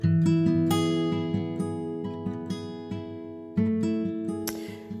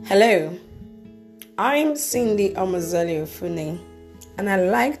Hello, I'm Cindy Omozoli Ofune, and I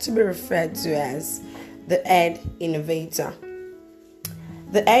like to be referred to as the Ed Innovator.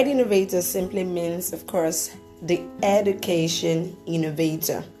 The Ed Innovator simply means, of course, the education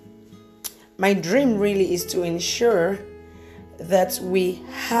innovator. My dream really is to ensure that we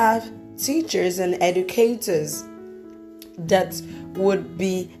have teachers and educators that would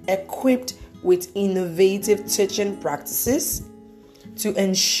be equipped with innovative teaching practices to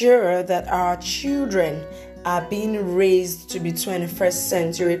ensure that our children are being raised to be 21st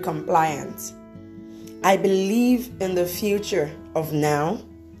century compliant. I believe in the future of now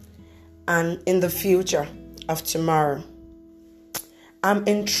and in the future of tomorrow. I'm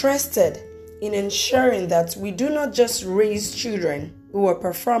interested in ensuring that we do not just raise children who are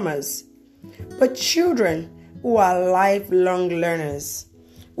performers, but children who are lifelong learners,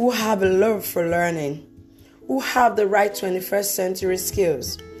 who have a love for learning, who have the right 21st century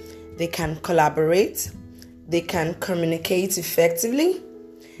skills. They can collaborate, they can communicate effectively,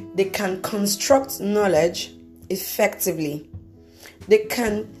 they can construct knowledge effectively, they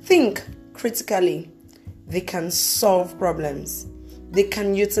can think critically, they can solve problems, they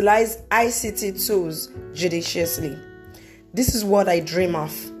can utilize ICT tools judiciously. This is what I dream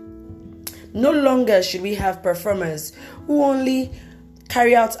of. No longer should we have performers who only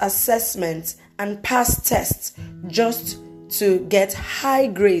carry out assessments and pass tests just to get high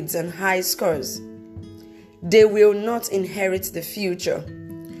grades and high scores. They will not inherit the future.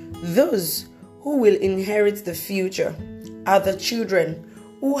 Those who will inherit the future are the children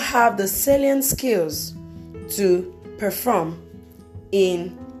who have the salient skills to perform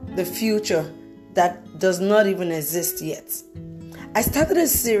in the future that does not even exist yet. I started a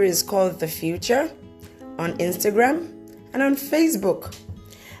series called The Future on Instagram and on Facebook.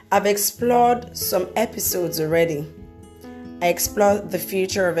 I've explored some episodes already. I explored the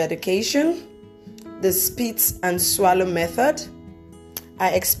future of education, the spit and swallow method. I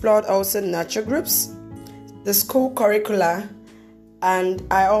explored also nurture groups, the school curricula, and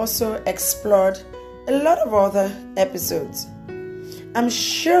I also explored a lot of other episodes. I'm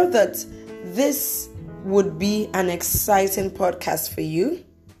sure that this would be an exciting podcast for you,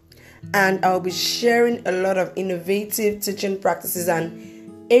 and I'll be sharing a lot of innovative teaching practices and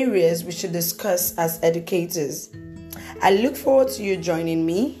areas we should discuss as educators. I look forward to you joining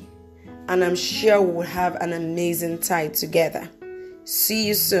me, and I'm sure we'll have an amazing time together. See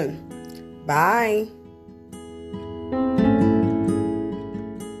you soon. Bye.